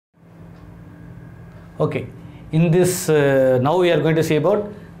Okay, in this now we are going to see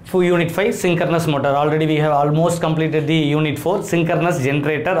about unit 5 synchronous motor. Already we have almost completed the unit 4 synchronous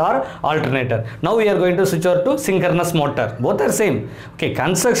generator or alternator. Now we are going to switch over to synchronous motor. Both are same. Okay,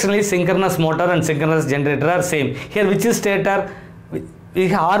 constructionally synchronous motor and synchronous generator are same. Here which is stator?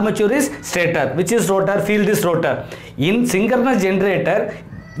 Armature is stator. Which is rotor? Field is rotor. In synchronous generator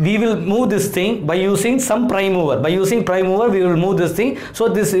we will move this thing by using some prime mover. By using prime mover we will move this thing. So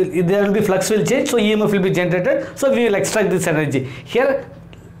this there will be flux will change, so EMF will be generated, so we will extract this energy. Here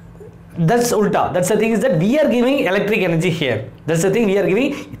that's ulta. That's the thing is that we are giving electric energy here. That's the thing, we are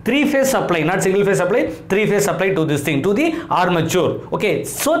giving 3-phase supply, not single phase supply, 3-phase supply to this thing, to the armature. Okay,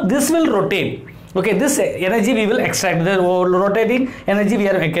 so this will rotate. Okay, this energy we will extract. The rotating energy we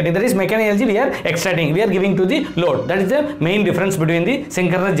are getting, that is mechanical energy we are extracting, we are giving to the load. That is the main difference between the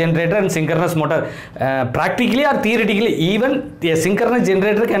synchronous generator and synchronous motor. Practically or theoretically, even a synchronous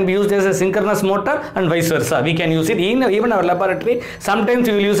generator can be used as a synchronous motor and vice versa. We can use it in even our laboratory. Sometimes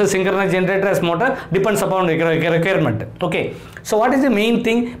we will use a synchronous generator as motor, depends upon requirement. Okay, so what is the main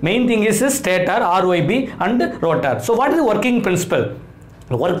thing? Main thing is stator, RYB and rotor. So what is the working principle?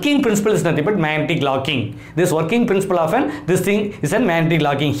 Working principle is nothing but magnetic locking. This working principle of this thing is a magnetic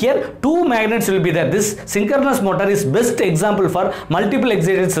locking. Here two magnets will be there. This synchronous motor is best example for multiple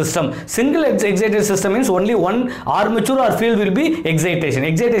excited system. Single excited system means only one armature or field will be excitation.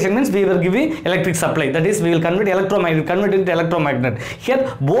 Excitation means we will give electric supply. That is, we will convert convert into electromagnet.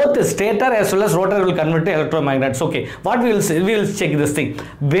 Here both stator as well as rotor will convert to electromagnets. Okay, what we will say, we will check this thing.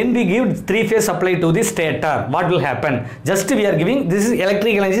 When we give 3-phase supply to the stator, what will happen? Just we are giving, this is electric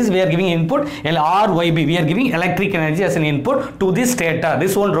energy, we are giving input, RYB, we are giving electric energy as an input to the stator.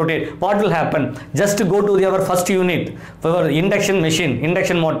 This won't rotate. What will happen? Just to go to our first unit for induction machine,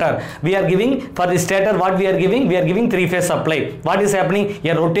 induction motor. We are giving for the stator, what we are giving? We are giving 3-phase supply. What is happening?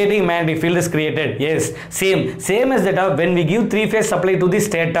 A rotating magnetic field is created. Yes, same as that when we give 3-phase supply to the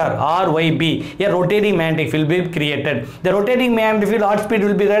stator, RYB, a rotating magnetic field will be created. The rotating magnetic field, what speed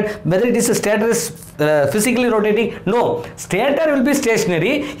will be that? Whether it is a stator is physically rotating? No, stator will be stationary.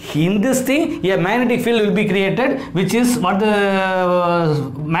 In this thing, a magnetic field will be created, which is what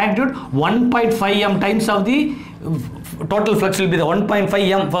the magnitude 1.5 m times of the total flux will be the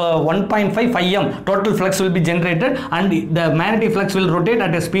 1.5 m total flux will be generated, and the magnetic flux will rotate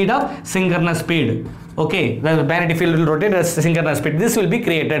at a speed of synchronous speed. Okay, the magnetic field will rotate at synchronous speed. This will be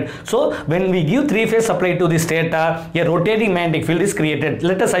created. So when we give 3-phase supply to the stator, a rotating magnetic field is created.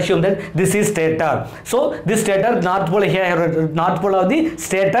 Let us assume that this is stator. So this stator, north pole here, north pole of the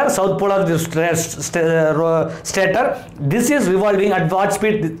stator, south pole of the stator. This is revolving at what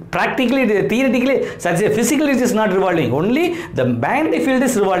speed? Practically, theoretically, physically it is not revolving. Only the magnetic field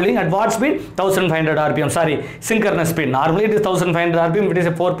is revolving at what speed? 1500 rpm. Sorry, synchronous speed. Normally it is 1500 rpm. It is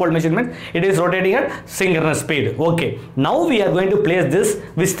a 4-pole measurement. It is rotating at synchronous speed. Okay, now we are going to place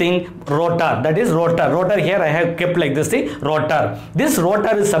this thing, rotor. That is rotor. Rotor here I have kept like this thing, rotor. This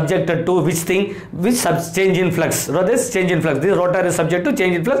rotor is subjected to which thing? Which change in flux. This change in flux. This rotor is subject to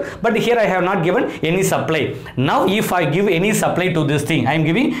change in flux, but here I have not given any supply. Now if I give any supply to this thing, I am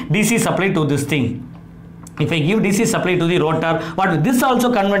giving DC supply to this thing. If I give DC supply to the rotor, what this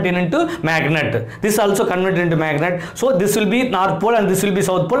also converted into magnet. This also converted into magnet. So this will be north pole and this will be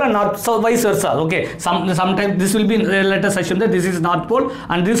south pole and vice versa. Okay. Sometimes this will be, let us assume that this is north pole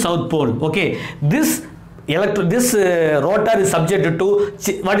and this is south pole. Okay. This rotor is subjected to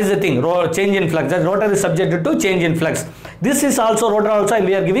what is the thing? Change in flux. That rotor is subjected to change in flux. This is also rotor also, and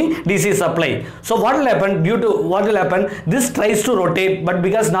we are giving DC supply. So what will happen? This tries to rotate, but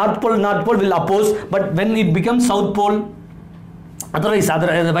because north pole will oppose. But when it becomes south pole, otherwise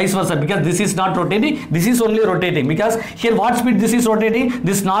vice versa, because this is not rotating, this is only rotating. Because here what speed this is rotating?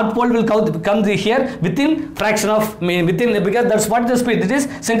 This north pole will come here within fraction of because that's what the speed. It is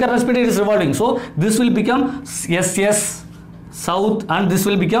synchronous speed. It is revolving. So this will become SS south, and this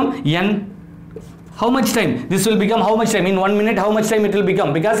will become N. How much time? This will become how much time? In 1 minute, how much time it will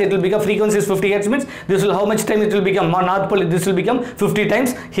become? Because it will become frequency is 50 Hz means this will how much time it will become? North pole, this will become 50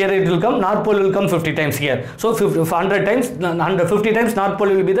 times. Here it will come, north pole will come 50 times here. So 100 times, 150 times north pole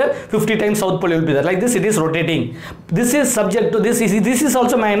will be there, 50 times south pole will be there. Like this it is rotating. This is subject to this is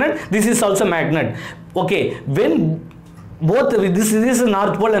also magnet, this is also magnet. Okay, when both this is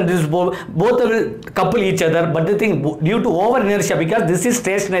north pole and this both will couple each other, but the thing, due to over inertia, because this is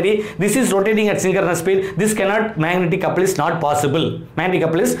stationary, this is rotating at synchronous speed, this cannot, magnetic couple is not possible. Magnetic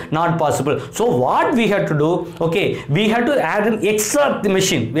couple is not possible. So what we have to do, okay, we have to add an extra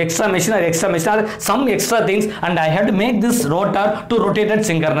machine or some extra things, and I have to make this rotor to rotate at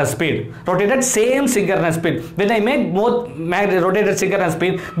synchronous speed, rotate at same synchronous speed. When I make both rotate at synchronous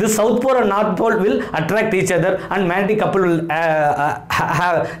speed, the south pole and north pole will attract each other and magnetic couple will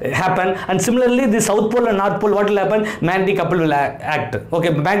happen, and similarly the south pole and north pole, what will happen, magnetic couple will act, okay,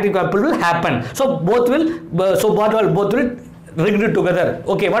 magnetic couple will happen, so both will rigged together.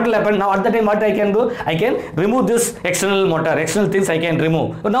 Okay, what will happen now? At the time, what I can do, I can remove this external motor, external things I can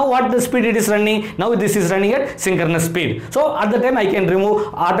remove. So now what the speed it is running, now this is running at synchronous speed, so at the time I can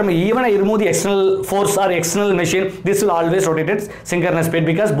remove automatically, even I remove the external force or external machine, this will always rotate at synchronous speed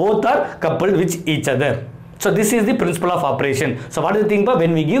because both are coupled with each other. So this is the principle of operation. So what do you think about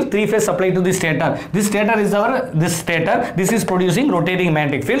when we give three-phase supply to the stator? This stator is this is producing rotating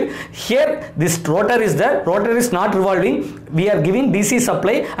magnetic field. Here this rotor is there, rotor is not revolving. We are giving DC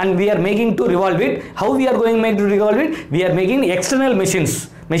supply and we are making to revolve it. How we are going to make to revolve it? We are making external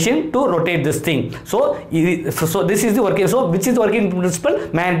machine to rotate this thing. So this is the working. So which is the working principle?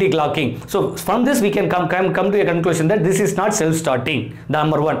 Magnetic locking. So from this we can come to a conclusion that this is not self-starting.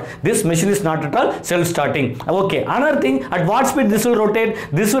 Number one, this machine is not at all self-starting. Okay, another thing, at what speed this will rotate?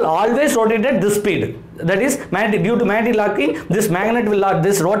 This will always rotate at this speed. That is magnetic, due to magnetic locking, this magnet will lock,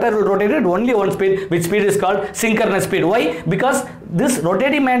 this rotor will rotate at only one speed, which speed is called synchronous speed. Why? Because this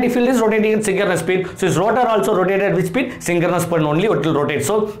rotating magnetic field is rotating at synchronous speed, so this rotor also rotated at which speed? Synchronous speed only it will rotate.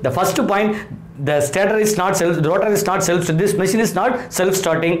 So the first point, the stator is not the rotor is not this machine is not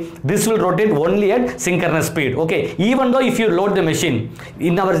self-starting, this will rotate only at synchronous speed. Okay, even though if you load the machine,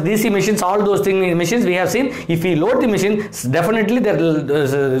 in our DC machines, all those machines we have seen, if we load the machine, definitely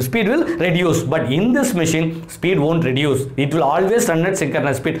the speed will reduce, but in this machine, speed won't reduce, it will always run at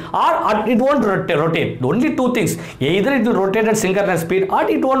synchronous speed, or it won't rotate. Only two things, either it will rotate at synchronous speed or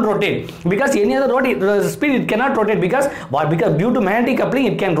it won't rotate, because any other speed it cannot rotate, because due to magnetic coupling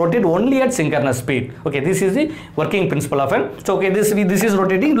it can rotate only at synchronous speed. Okay, this is the working principle of it. So okay, this is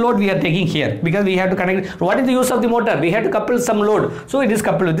rotating load we are taking here, because we have to connect. What is the use of the motor? We have to couple some load, so it is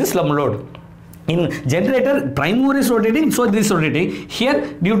coupled with this some load. In generator, prime mover is rotating, so this is rotating.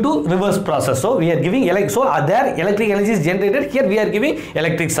 Here due to reverse process, so we are giving there electric energy is generated, here we are giving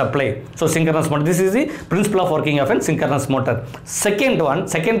electric supply. So synchronous motor, this is the principle of working of a synchronous motor. Second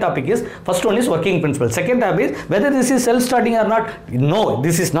topic is, first one is working principle, second topic is whether this is self-starting or not. No,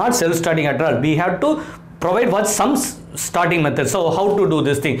 this is not self-starting at all. We have to provide some starting methods. So how to do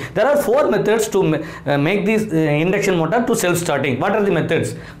this thing? There are 4 methods to make this induction motor to self-starting. What are the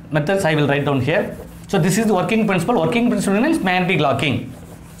methods? Methods I will write down here. So this is the working principle. Working principle means magnetic locking.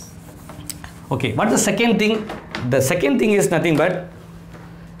 Okay, what is the second thing? The second thing is nothing but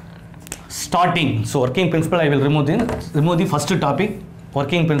starting. So working principle I will remove the first topic,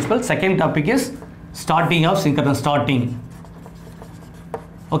 working principle. Second topic is starting of synchronous starting.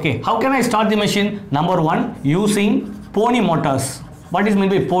 Okay, how can I start the machine? Number one, using pony motors. What is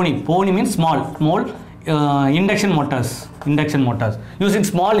meant by pony? Pony means small induction motors. Using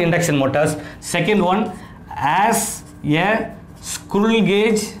small induction motors. Second one, as a squirrel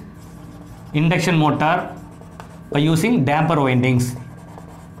gauge induction motor by using damper windings.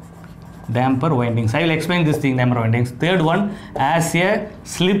 I will explain this thing, damper windings. Third one, as a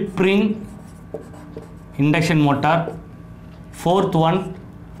slip ring induction motor. Fourth one,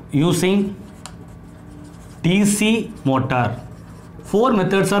 using DC motor. 4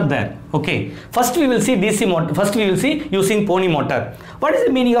 methods are there. Okay, first we will see DC motor. First we will see using pony motor. What is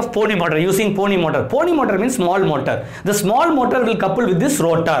the meaning of pony motor? Using pony motor. Pony motor means small motor. The small motor will couple with this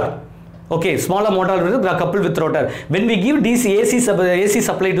rotor. Okay, smaller motor will couple with rotor. When we give AC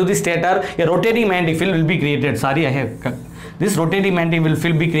supply to the stator, a rotating magnetic field will be created. Sorry, I have this rotating magnetic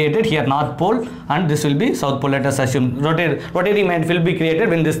field will be created here, north pole, and this will be south pole. Let us assume rotating magnetic field will be created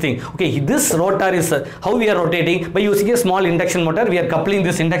when this thing. Okay, this rotor is how we are rotating by using a small induction motor. We are coupling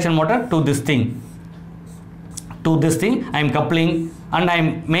this induction motor to this thing. I am coupling and I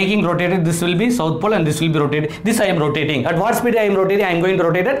am making rotated. This will be south pole and this will be rotated. This I am rotating. At what speed I am rotating? I am going to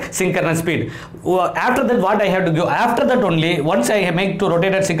rotate at synchronous speed. After that, what I have to go? After that only, once I make to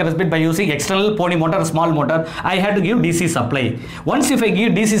rotate at synchronous speed by using external pony motor, small motor, I have to give DC supply. Once if I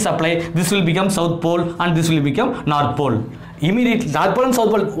give DC supply, this will become south pole and this will become north pole. immediately north pole and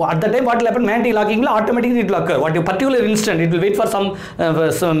south pole, at the time what will happen, magnetic locking will automatically it will occur. What a particular instant, it will wait for some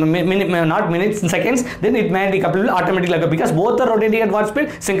not minutes, seconds, then it magnetic couple will automatically occur, because both are rotating at what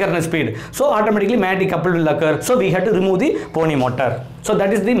speed? Synchronous speed. So automatically magnetic couple will occur. So we have to remove the pony motor. So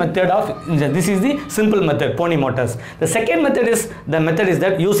that is the method of, this is the simple method, pony motors. The second method is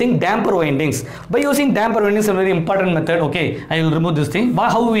that using damper windings. By using damper windings, a very important method. Okay, I will remove this thing.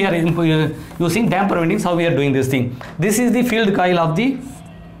 How we are using damper windings, how we are doing this thing. This is the field coil of the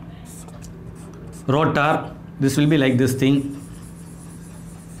rotor. This will be like this thing.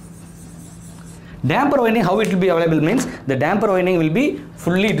 Damper winding, how it will be available means, the damper winding will be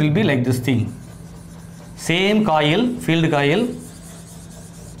fully, it will be like this thing. Same coil, field coil.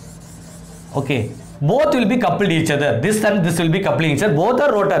 Okay, both will be coupled each other. This and this will be coupling each other. Both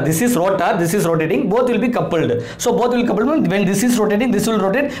are rotor. This is rotor, this is rotating. Both will be coupled. So both will coupled. When this is rotating, this will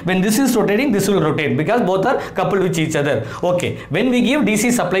rotate. When this is rotating, this will rotate, because both are coupled with each other. Okay. When we give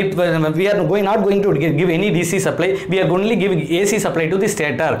DC supply, we are not going to give any DC supply. We are only giving AC supply to the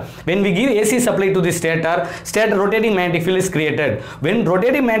stator. When we give AC supply to the stator rotating magnetic field is created. When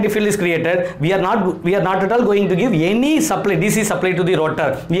rotating magnetic field is created, we are not at all going to give any supply, DC supply to the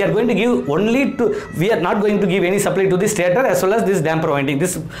rotor. We are going to give only to, we are not going to give any supply to the stator as well as this damper winding.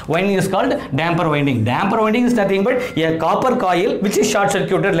 This winding is called damper winding. Damper winding is nothing but a copper coil which is short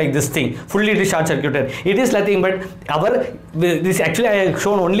circuited like this thing. Fully it is short circuited. It is nothing but this actually I have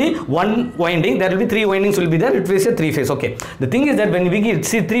shown only one winding. There will be 3 windings will be there. It is a 3-phase. Okay. The thing is that when we give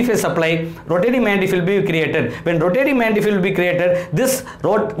 3-phase supply, rotating magnetic field will be created. When rotating magnetic field will be created, this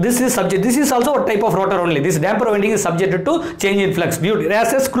is also a type of rotor only. This damper winding is subjected to change in flux due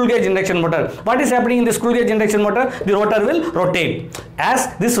as a screw gauge induction motor. What is happening in the screw gauge induction motor? The rotor will rotate.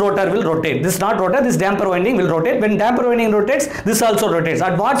 As this rotor will rotate, this not rotor, this damper winding will rotate. When damper winding rotates, this also rotates.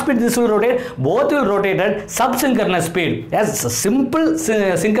 At what speed this will rotate? Both will rotate at sub-synchronous speed. As a simple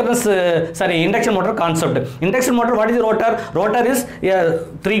synchronous induction motor concept. Induction motor, what is the rotor? Rotor is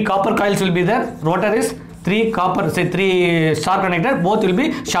 3 copper coils will be there. Rotor is 3 copper, say 3 star connector, both will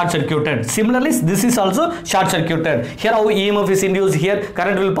be short circuited. Similarly, this is also short circuited. Here how EMF is induced, here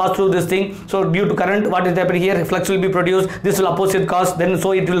current will pass through this thing. So due to current, what is happening here? Flux will be produced. This will opposite cause, then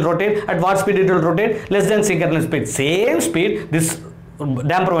so it will rotate. At what speed it will rotate? Less than synchronous speed. Same speed, this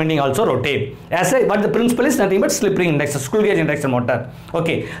damper winding also rotate. But the principle is nothing but slip ring induction, screw gauge induction motor.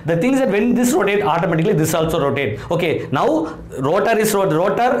 Okay. The thing is that when this rotate, automatically this also rotate. Okay. Now rotor is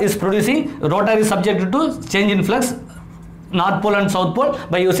subjected to change in flux, north pole and south pole,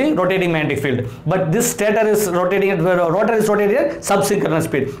 by using rotating magnetic field. But this rotor is rotating at sub-synchronous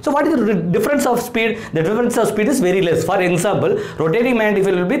speed. So what is the difference of speed? The difference of speed is very less. For example, rotating magnetic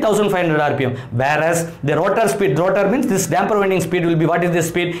field will be 1500 rpm, whereas the rotor speed, rotor means this damper winding speed will be, what is the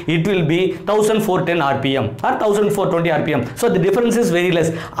speed? It will be 1410 rpm or 1420 rpm. So the difference is very less.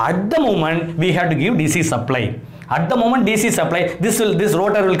 At the moment, we have to give DC supply. At the moment DC supply, this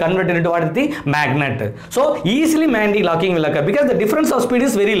rotor will convert it into what is the magnet. So easily magnetic locking will occur, because the difference of speed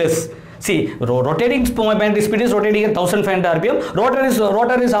is very less. See, rotating magnetic speed is rotating at 1500 rpm. Rotor is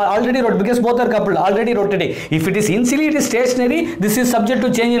already rotating, because both are coupled, already rotating. If it is initially it is stationary, this is subject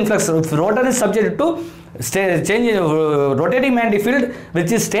to change in flux. If rotor is subject to rotating magnetic field,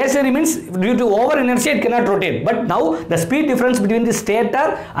 which is stationary, means due to over inertia it cannot rotate. But now the speed difference between the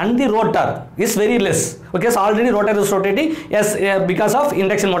stator and the rotor is very less, because already rotor is rotating, yes, because of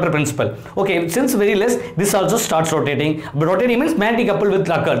induction motor principle. Okay, since very less, this also starts rotating. But rotating means magnetic couple will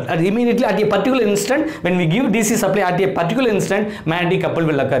occur, and immediately at a particular instant, when we give DC supply, at a particular instant magnetic couple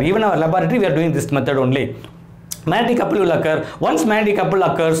will occur. Even our laboratory we are doing this method only. Magnetic couple will occur. Once magnetic couple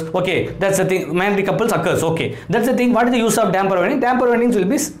occurs, okay, that's the thing, magnetic couples occurs, okay, that's the thing. What is the use of damper winding? Damper windings will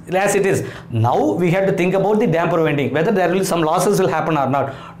be as it is. Now we have to think about the damper winding, whether there will be some losses will happen or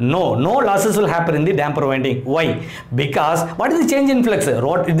not. No losses will happen in the damper winding. Why? Because what is the change in flux?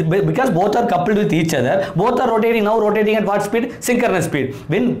 Because both are coupled with each other, both are rotating. Now rotating at what speed? Synchronous speed.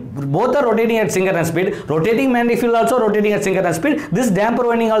 When both are rotating at synchronous speed, rotating magnetic field also rotating at synchronous speed, this damper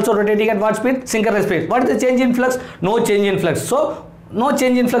winding also rotating at what speed? Synchronous speed. What is the change in flux? No change in flux. So no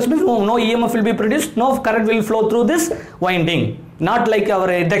change in flux means no EMF will be produced, no current will flow through this winding. Not like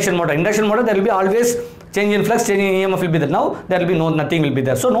our induction motor. Induction motor, there will be always change in flux, change in EMF will be there. Now there will be nothing will be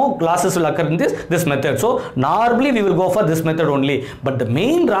there. So no losses will occur in this method. So normally we will go for this method only. But the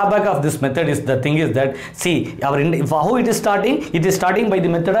main drawback of this method is, the thing is that, see, how it is starting? It is starting by the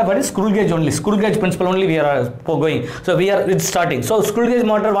method of what is screw gauge only. Screw gauge principle only we are going. So it's starting. So screw gauge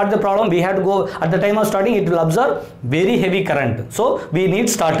motor, what is the problem? We have to go at the time of starting, it will absorb very heavy current. So we need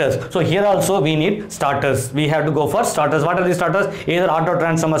starters. So here also we need starters. We have to go for starters. What are the starters? Either auto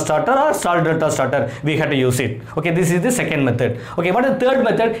transformer starter or salt delta starter. We have to use it. Okay, this is the second method. Okay, what is the third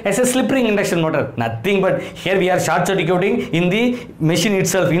method? As a slip ring induction motor, nothing but here we are short circuiting in the machine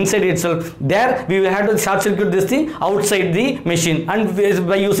itself, inside itself. There we will have to short circuit this thing outside the machine, and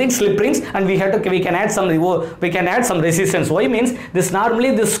by using slip rings, and we can add some resistance. Why means this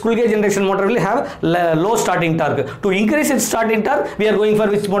normally this screw gauge induction motor will have low starting torque. To increase its starting torque, we are going for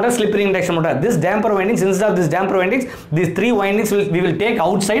which motor? Slip ring induction motor. This damper windings, instead of this damper windings, these 3 windings we will take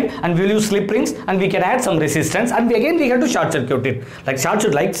outside, and we will use slip rings, and we can add some resistance, and we have to short circuit it like short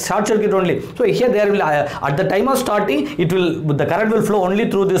circuit only. So here there will at the time of starting, the current will flow only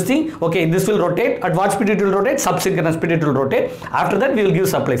through this thing. Okay, this will rotate. At what speed it will rotate? Sub-synchronous speed it will rotate. After that we will give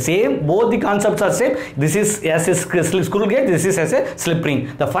supply. Same, both the concepts are same. This is as a screw gauge, this is as a slip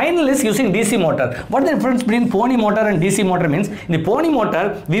ring. The final is using DC motor. What the difference between pony motor and DC motor means? In the pony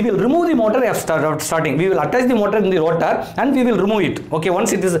motor, we will remove the motor after starting. We will attach the motor in the rotor and we will remove it. Okay,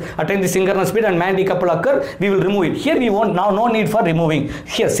 once it is attained the synchronous speed and magnetic couple occur, we will remove it. Here we want now no need for removing.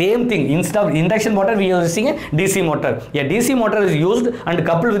 Here same thing. Instead of induction motor, we are using a DC motor. A DC motor is used and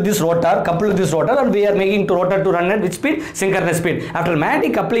coupled with this rotor, and we are making the rotor to run at which speed? Synchronous speed. After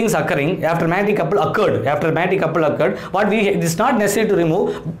magnetic coupling is occurring, after magnetic couple occurred, it is not necessary to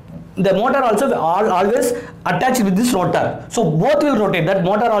remove. The motor also always attached with this rotor, so both will rotate. That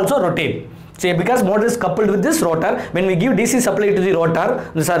motor also rotate. See, because motor is coupled with this rotor, when we give DC supply to the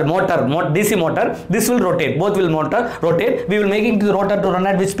rotor, DC motor, this will rotate. Both will rotate. We will make it to the rotor to run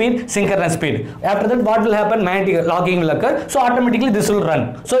at which speed? Synchronous speed. After that, what will happen? Magnetic locking will occur. So automatically this will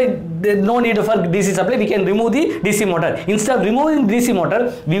run. So there is no need for DC supply. We can remove the DC motor. Instead of removing DC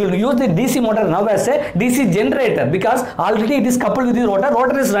motor, we will use the DC motor now as a DC generator, because already it is coupled with the rotor.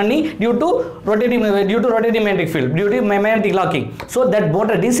 Rotor is running due to rotating magnetic field, due to magnetic locking. So that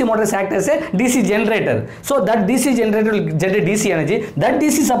motor, DC motor, act as a DC generator. So that DC generator will generate DC energy. That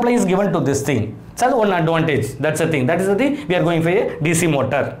DC supply is given to this thing. So one advantage. That's the thing. That is the thing. We are going for a DC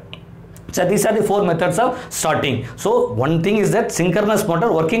motor. So these are the 4 methods of starting. So one thing is that synchronous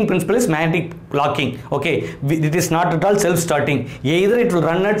motor working principle is magnetic locking. Okay, it is not at all self-starting. Either it will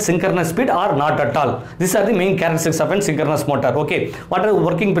run at synchronous speed or not at all. These are the main characteristics of a synchronous motor. Okay, what are the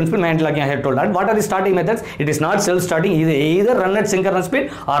working principle? Magnetic locking I have told. And what are the starting methods? It is not self-starting. Either run at synchronous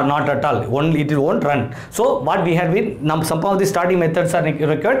speed or not at all. Only it won't run. So what we have been, now some of the starting methods are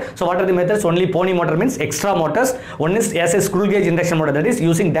required. So what are the methods? Only pony motor means extra motors. One is as a screw gauge induction motor, that is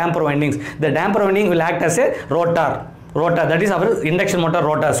using damper windings. The damper winding will act as a rotor, that is our induction motor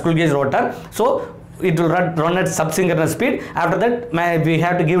rotor, screw gauge rotor. So it will run at sub-synchronous speed. After that we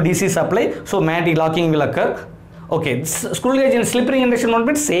have to give DC supply, so magnetic locking will occur. Okay, screw gauge and slip ring induction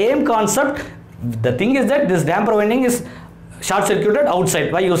motor, same concept. The thing is that this damper winding is short circuited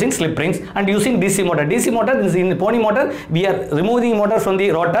outside by using slip rings and using DC motor. DC motor is in the pony motor. We are removing the motor from the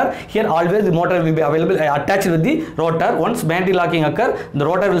rotor. Here always the motor will be available attached with the rotor. Once magnetic locking occur, the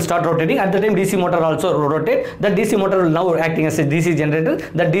rotor will start rotating. At the time DC motor also rotate. That DC motor will now acting as a DC generator.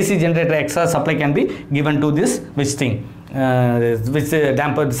 That DC generator extra supply can be given to this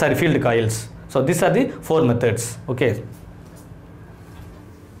damper field coils. So these are the 4 methods. Okay.